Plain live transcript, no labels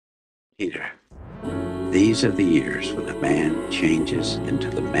Peter, these are the years when a man changes into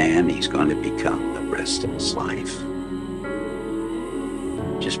the man he's going to become the rest of his life.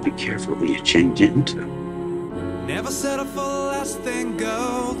 Just be careful who you change into. Never settle for less than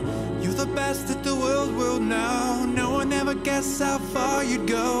gold. You're the best that the world will know. No one ever guessed how far you'd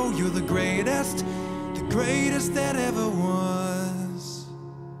go. You're the greatest that ever was.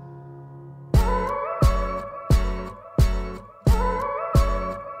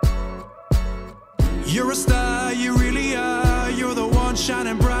 You're a star, you really are. You're the one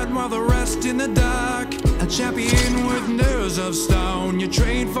shining bright while the rest in the dark. A champion with nerves of stone. You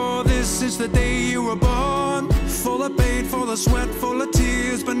trained for this since the day you were born. Full of pain, full of sweat, full of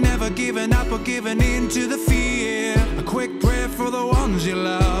tears, but never giving up or giving in to the fear. A quick prayer for the ones you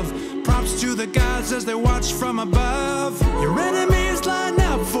love. Props to the gods as they watch from above. Your enemies line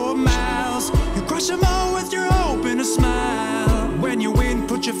up for miles. You crush them all with your hope and a smile. When you win,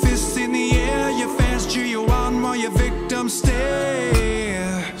 put your fists in the air. Your fans cheer you on while your victims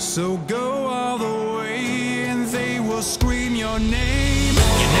stare. So go all the way and they will scream your name.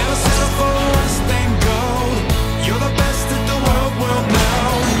 You never settle for less than gold. You're the best that the world will know.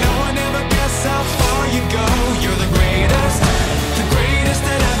 No one ever guessed how far you go. You're the greatest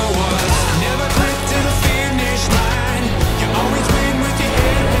that ever was. Never quit to the finish line. You always win with your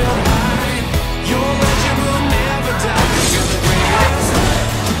head held high. Your legend will never die. You're the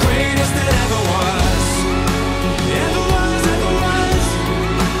greatest that ever was. Ever was, ever was.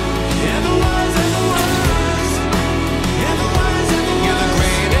 Ever was, ever was. Ever was, ever was. You're the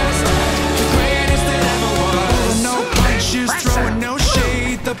greatest that ever was. No punches, throwing no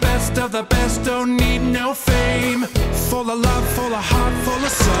shade. The best of the best, don't need no fame. Full of love, full of heart, full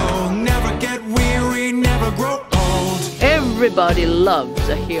of soul. Never get weary, never grow old. Everybody loves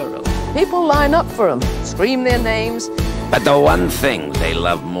a hero. People line up for him, scream their names. But the one thing they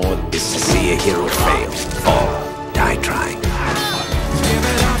love more is to see a hero fail or die trying.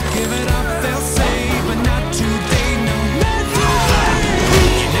 Give it up, they'll say, but not today, no, not today.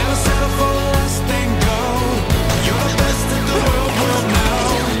 You never settle for less than gold. You're the best that the world will know.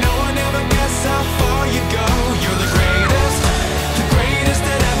 No one ever guessed how far you go. You're the greatest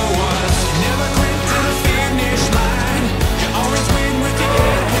that ever was. Never quit to the finish line. You always win with your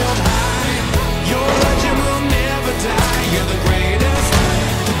head held high. Your legend will never die. You're the greatest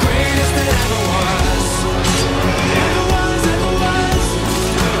that ever was. Ever was, ever was.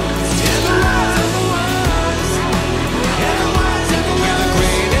 Ever was, ever was. Ever was, ever was. You're the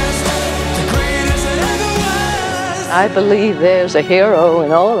greatest that ever was. I believe there's a hero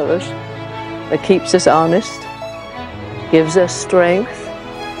in all of us that keeps us honest, gives us strength,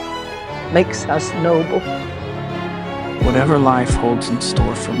 makes us noble. Whatever life holds in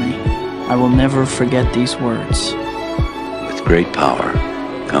store for me, I will never forget these words. With great power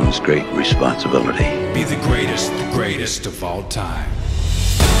comes great responsibility. Be the greatest of all time.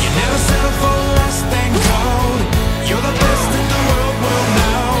 You never settle for less than gold. You're the best that the world will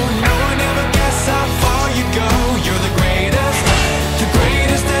know. No one ever guessed how far you go. You're the greatest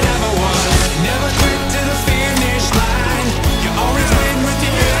that ever was. Never quit to the finish line. You always win with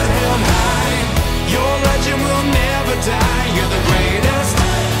your head held high. Your legend will never die. You're the greatest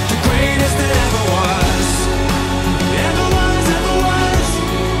that ever was. Ever was, ever was.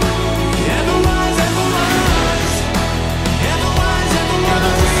 Ever was, ever was. Ever was, ever was.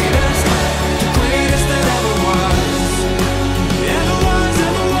 You're the greatest that ever was. Ever was,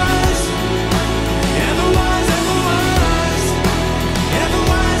 ever was. Ever was, ever was. Ever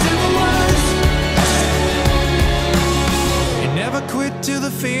was, ever was. You never quit to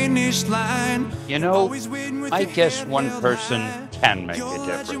the finish line. You know, I guess one person can make a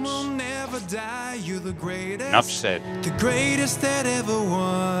difference. Enough Enough said. The greatest that ever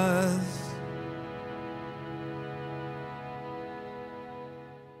was.